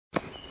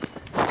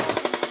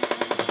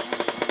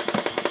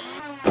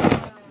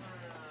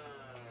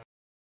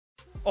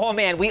Oh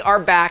man, we are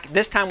back,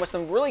 this time with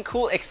some really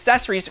cool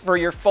accessories for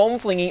your foam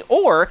flinging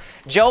or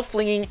gel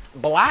flinging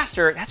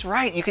blaster. That's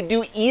right, you can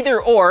do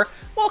either or.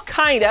 Well,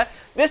 kinda.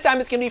 This time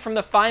it's gonna be from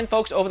the fine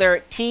folks over there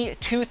at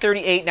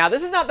T238. Now,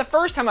 this is not the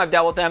first time I've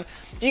dealt with them.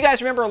 If you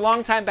guys remember a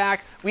long time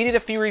back, we did a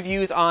few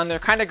reviews on their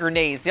kind of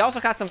grenades. They also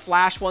got some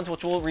flash ones,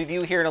 which we'll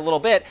review here in a little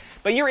bit.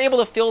 But you're able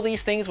to fill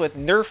these things with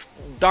Nerf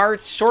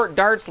darts, short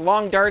darts,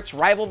 long darts,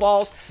 rival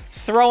balls,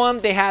 throw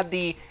them. They had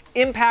the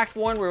impact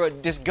one where it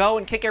would just go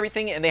and kick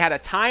everything, and they had a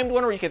timed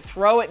one where you could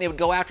throw it and it would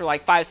go after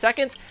like 5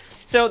 seconds.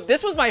 So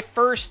this was my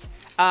first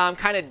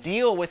kind of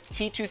deal with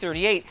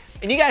T238,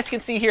 and you guys can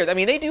see here, I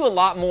mean, they do a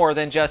lot more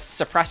than just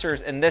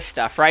suppressors and this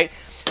stuff, right?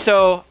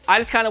 So I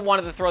just kind of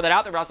wanted to throw that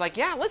out there, but I was like,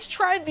 yeah, let's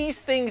try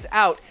these things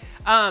out.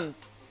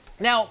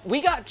 Now,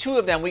 we got two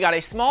of them. We got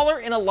a smaller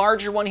and a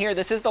larger one here.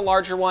 This is the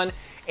larger one.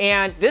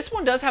 And this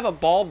one does have a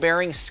ball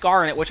bearing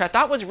scar in it, which I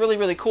thought was really,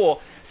 really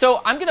cool.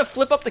 So I'm gonna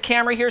flip up the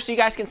camera here so you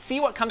guys can see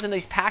what comes in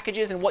these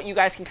packages and what you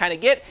guys can kind of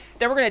get.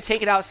 Then we're gonna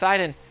take it outside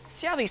and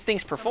see how these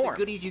things perform. The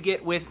goodies you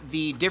get with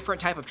the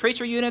different type of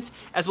tracer units,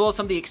 as well as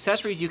some of the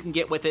accessories you can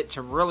get with it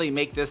to really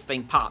make this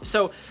thing pop.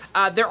 So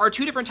there are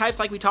two different types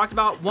like we talked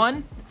about.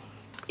 One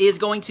is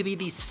going to be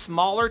the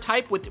smaller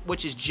type,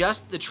 which is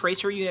just the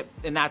tracer unit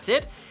and that's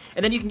it.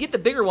 And then you can get the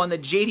bigger one, the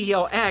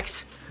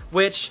JDL-X,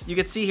 which you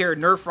can see here,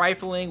 Nerf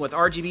rifling with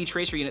RGB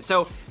tracer unit.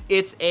 So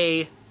it's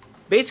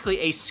basically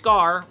a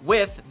SCAR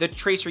with the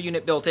tracer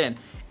unit built in.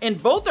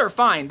 And both are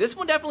fine. This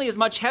one definitely is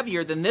much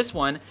heavier than this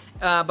one,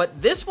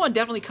 but this one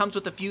definitely comes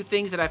with a few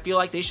things that I feel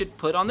like they should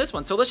put on this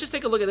one. So let's just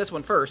take a look at this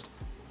one first.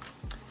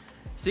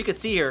 So you can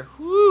see here,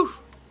 whew,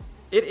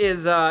 it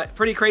is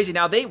pretty crazy.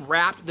 Now, they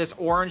wrapped this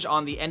orange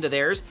on the end of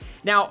theirs.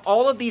 Now,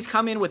 all of these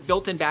come in with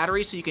built-in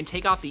batteries, so you can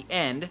take off the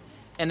end,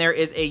 and there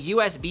is a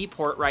USB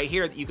port right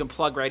here that you can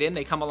plug right in.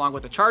 They come along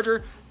with a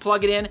charger,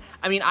 plug it in.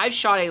 I mean, I've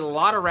shot a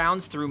lot of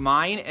rounds through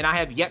mine, and I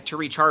have yet to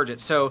recharge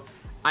it, so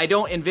I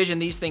don't envision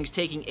these things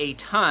taking a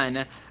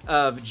ton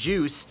of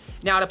juice.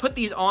 Now, to put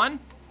these on,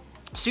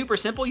 super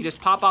simple. You just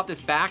pop out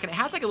this back, and it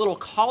has like a little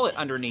collet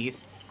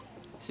underneath.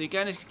 So you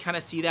kind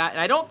of see that. And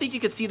I don't think you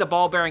could see the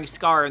ball bearing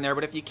scar in there,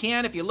 but if you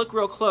can, if you look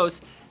real close,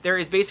 there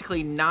is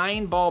basically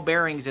 9 ball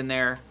bearings in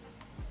there,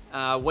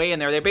 way in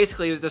there. They're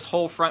basically this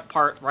whole front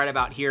part right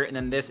about here, and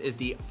then this is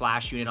the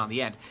flash unit on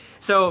the end.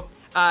 So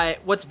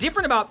what's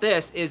different about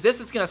this is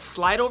gonna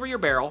slide over your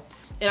barrel,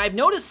 and I've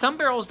noticed some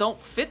barrels don't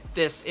fit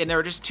this, and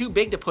they're just too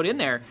big to put in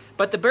there.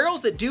 But the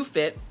barrels that do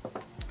fit,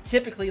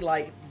 typically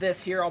like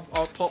this here, I'll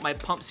pull up my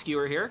pump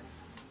skewer here.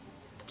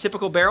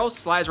 Typical barrels,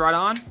 slides right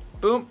on,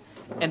 boom.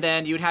 And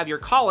then you'd have your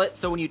collet,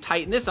 so when you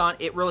tighten this on,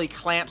 it really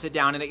clamps it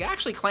down, and it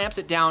actually clamps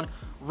it down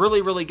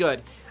really, really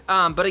good.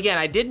 But again,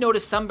 I did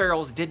notice some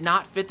barrels did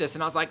not fit this,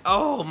 and I was like,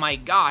 oh my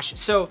gosh.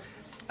 So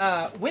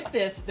with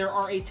this, there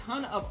are a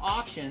ton of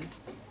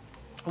options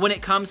when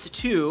it comes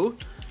to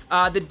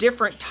the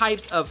different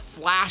types of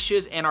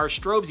flashes and our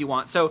strobes you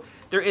want. So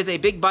there is a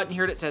big button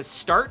here that says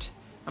start.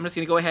 I'm just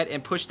gonna go ahead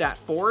and push that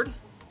forward.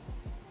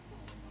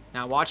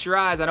 Now watch your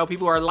eyes. I know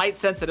people are light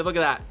sensitive, look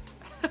at that.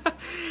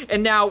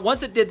 And now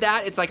once it did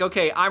that, it's like,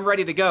 okay, I'm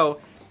ready to go.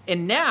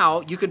 And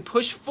now you can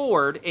push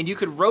forward and you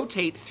could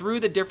rotate through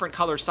the different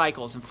color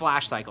cycles and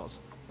flash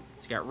cycles.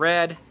 So you got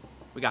red,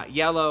 we got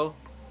yellow,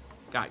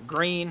 got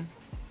green,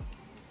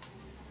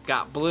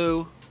 got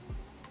blue,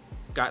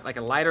 got like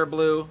a lighter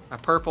blue, a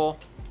purple.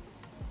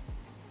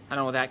 I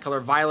don't know what that color,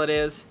 violet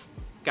is,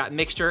 got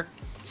mixture.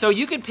 So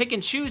you can pick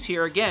and choose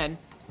here again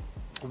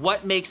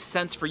what makes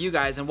sense for you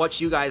guys and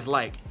what you guys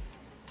like.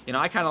 You know,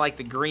 I kind of like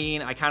the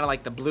green, I kind of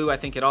like the blue. I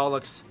think it all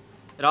looks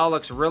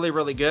really,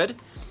 really good.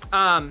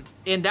 And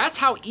that's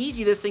how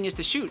easy this thing is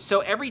to shoot. So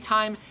every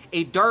time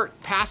a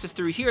dart passes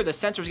through here, the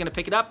sensor is going to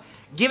pick it up,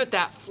 give it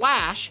that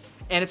flash,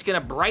 and it's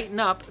going to brighten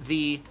up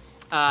the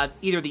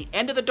either the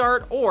end of the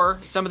dart or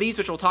some of these,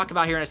 which we'll talk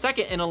about here in a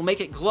second, and it'll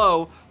make it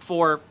glow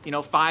for, you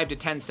know, 5 to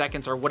 10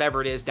 seconds or whatever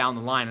it is down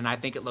the line. And I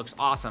think it looks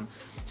awesome.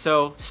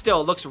 So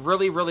still, it looks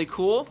really, really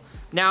cool.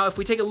 Now, if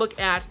we take a look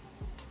at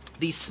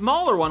the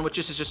smaller one, which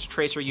is just a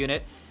tracer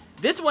unit,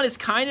 this one is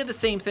kind of the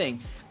same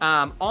thing.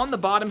 On the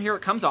bottom here,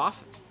 it comes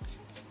off.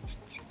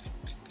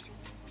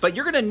 But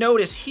you're gonna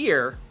notice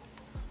here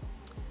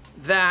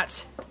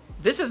that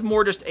this is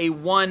more just a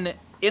one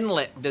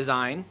inlet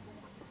design.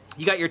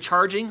 You got your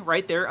charging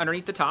right there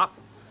underneath the top.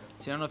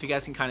 So I don't know if you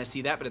guys can kind of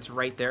see that, but it's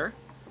right there.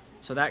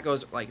 So that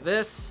goes like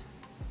this.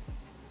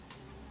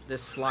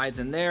 This slides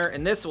in there,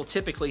 and this will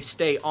typically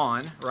stay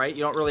on, right?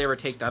 You don't really ever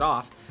take that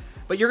off.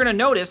 But you're gonna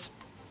notice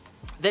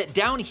that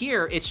down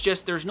here, it's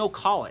just, there's no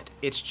collet.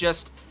 It's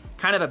just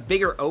kind of a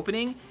bigger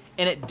opening,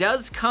 and it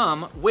does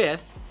come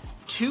with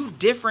 2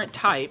 different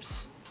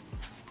types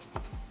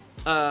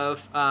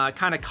of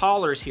kind of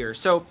collars here.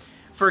 So,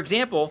 for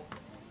example,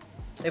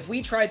 if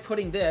we tried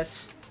putting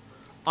this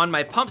on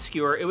my pump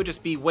skewer, it would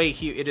just be way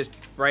huge. It just,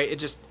 right, it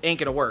just ain't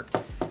gonna work.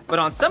 But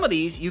on some of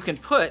these, you can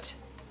put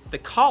the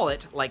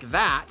collet like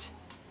that,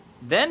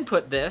 then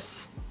put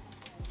this,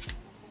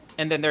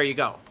 and then there you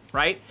go,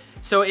 right?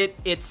 So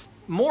it's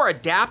more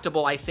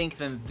adaptable, I think,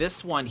 than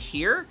this one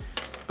here.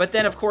 But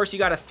then, of course, you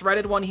got a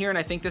threaded one here, and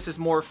I think this is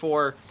more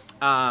for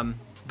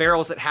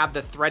barrels that have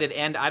the threaded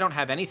end. I don't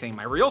have anything.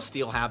 My real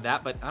steel have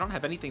that, but I don't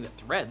have anything that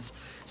threads.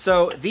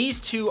 So these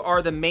two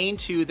are the main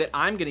two that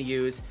I'm going to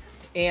use.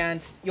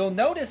 And you'll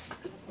notice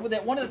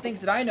that one of the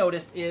things that I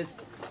noticed is,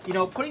 you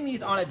know, putting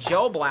these on a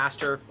gel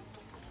blaster,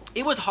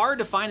 it was hard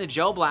to find a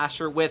gel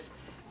blaster with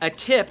a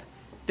tip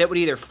that would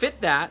either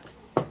fit that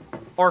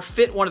or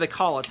fit one of the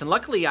collets. And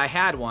luckily I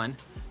had one.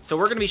 So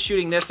we're going to be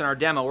shooting this in our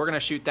demo. We're going to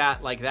shoot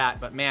that like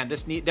that. But man,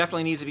 this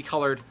definitely needs to be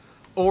colored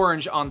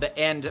orange on the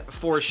end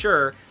for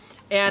sure.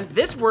 And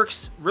this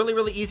works really,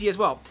 really easy as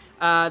well.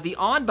 The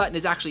on button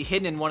is actually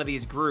hidden in one of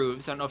these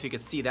grooves. I don't know if you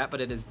could see that,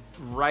 but it is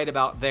right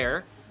about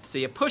there. So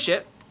you push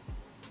it,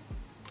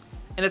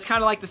 and it's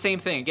kind of like the same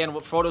thing. Again,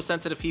 with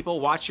photosensitive people,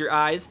 watch your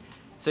eyes.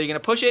 So you're going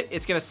to push it.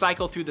 It's going to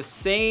cycle through the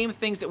same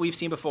things that we've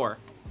seen before.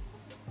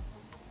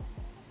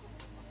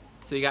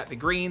 So you got the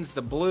greens,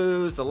 the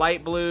blues, the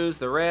light blues,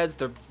 the reds,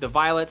 the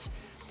violets.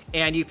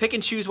 And you pick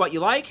and choose what you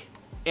like.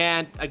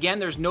 And again,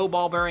 there's no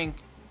ball bearing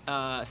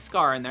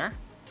scar in there.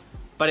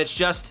 But it's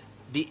just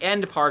the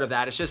end part of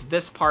that. It's just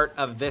this part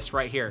of this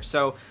right here.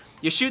 So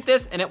you shoot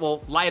this and it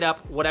will light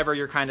up whatever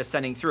you're kind of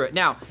sending through it.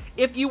 Now,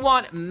 if you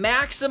want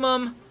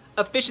maximum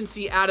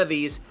efficiency out of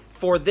these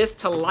for this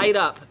to light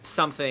up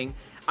something,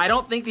 I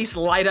don't think these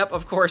light up,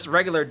 of course,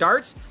 regular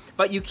darts,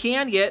 but you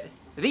can get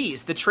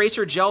these, the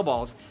Tracer gel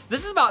balls.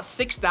 This is about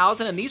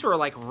 6,000 and these were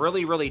like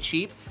really, really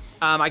cheap.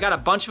 I got a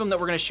bunch of them that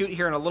we're gonna shoot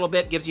here in a little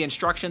bit. Gives you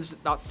instructions,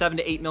 about 7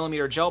 to 8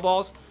 millimeter gel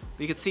balls.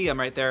 You can see them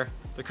right there.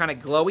 They're kind of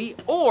glowy.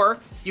 Or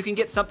you can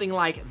get something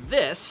like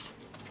this.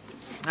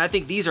 I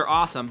think these are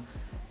awesome.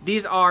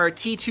 These are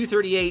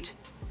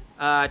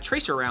T238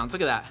 Tracer rounds.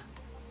 Look at that.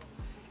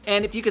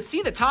 And if you could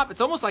see the top,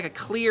 it's almost like a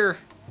clear,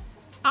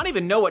 I don't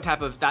even know what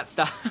type of that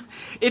stuff.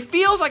 It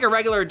feels like a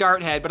regular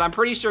dart head, but I'm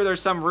pretty sure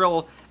there's some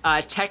real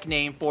tech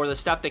name for the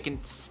stuff that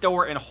can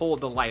store and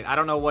hold the light. I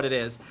don't know what it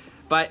is,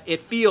 but it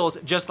feels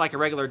just like a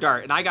regular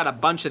dart. And I got a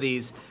bunch of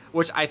these,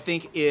 which I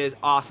think is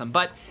awesome.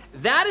 But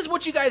that is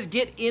what you guys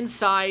get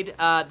inside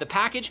the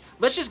package.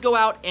 Let's just go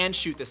out and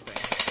shoot this thing.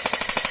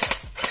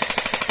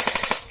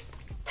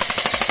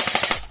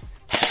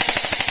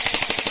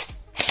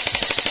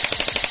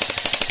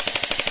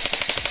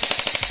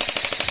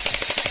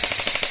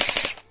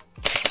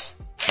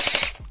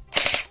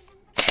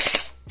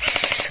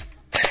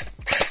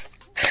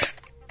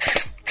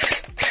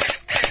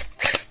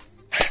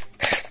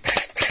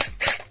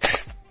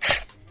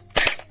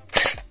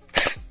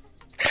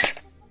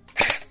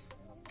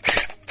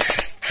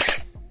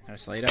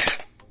 Just light up.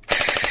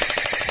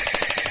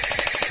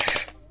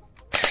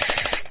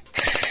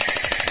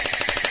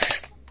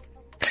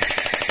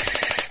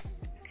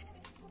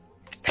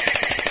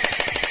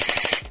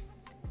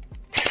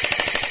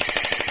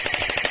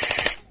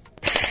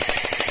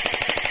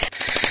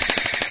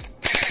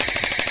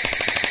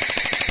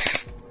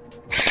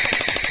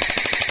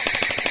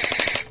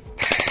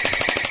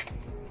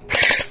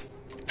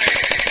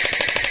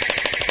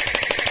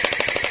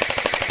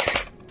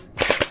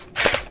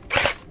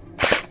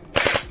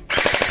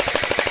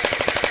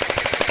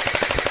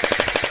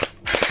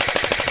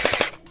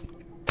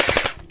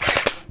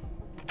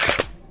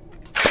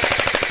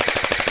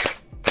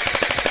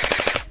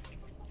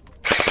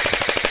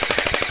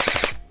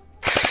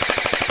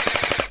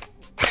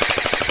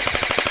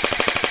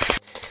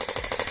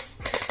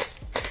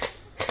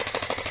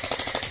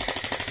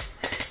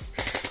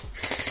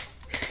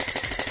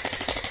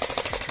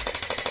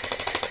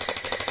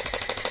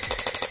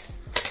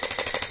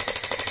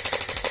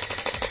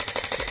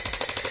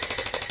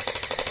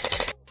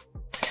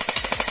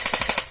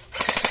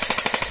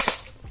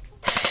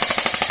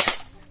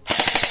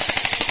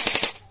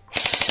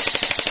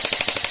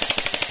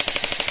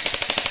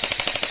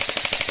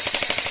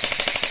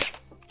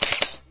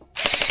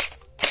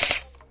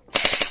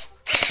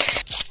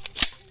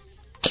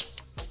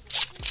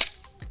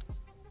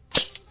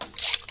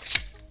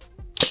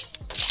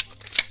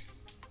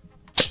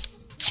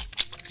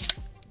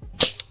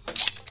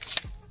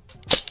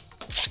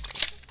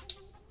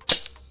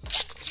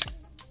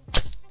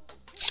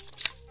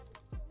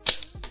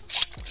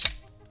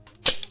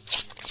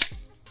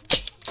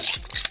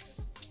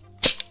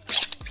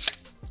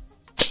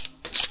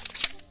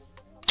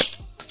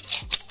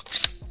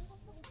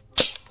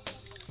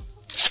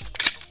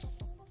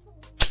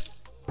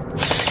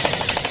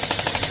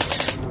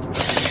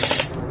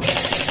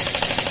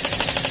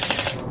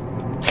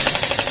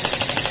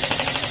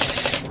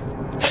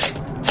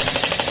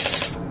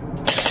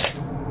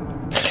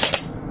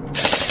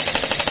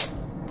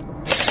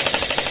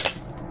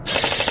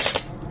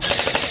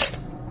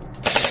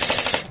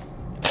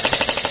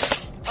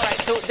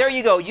 There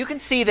you go. You can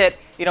see that,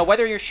 you know,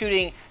 whether you're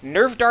shooting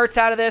Nerf darts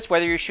out of this,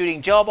 whether you're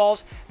shooting gel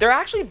balls, they're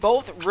actually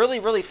both really,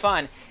 really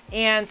fun.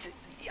 And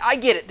I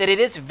get it that it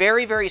is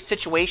very, very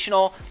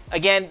situational.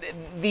 Again,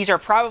 these are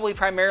probably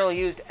primarily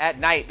used at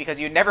night because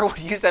you never would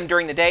use them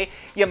during the day.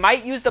 You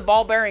might use the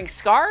ball bearing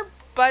scar,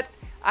 but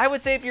I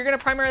would say if you're going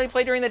to primarily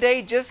play during the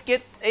day, just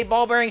get a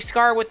ball bearing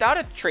scar without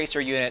a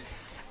tracer unit.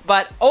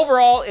 But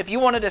overall, if you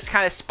want to just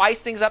kind of spice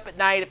things up at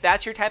night, if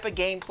that's your type of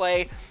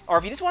gameplay, or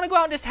if you just want to go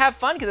out and just have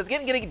fun, because it's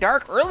getting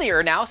dark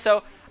earlier now,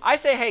 so I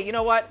say, hey, you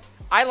know what?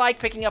 I like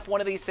picking up one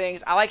of these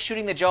things. I like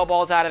shooting the gel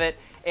balls out of it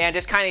and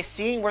just kind of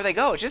seeing where they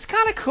go. It's just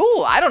kind of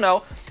cool. I don't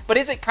know. But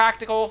is it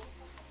practical?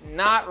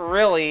 Not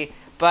really.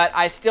 But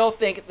I still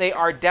think they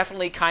are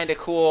definitely kind of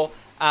cool,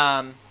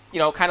 you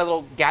know, kind of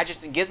little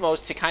gadgets and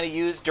gizmos to kind of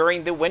use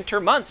during the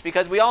winter months,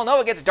 because we all know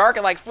it gets dark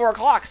at like 4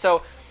 o'clock.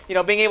 So, you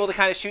know, being able to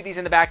kind of shoot these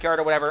in the backyard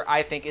or whatever,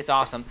 I think is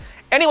awesome.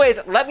 Anyways,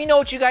 let me know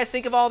what you guys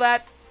think of all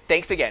that.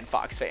 Thanks again,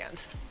 Fox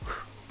fans.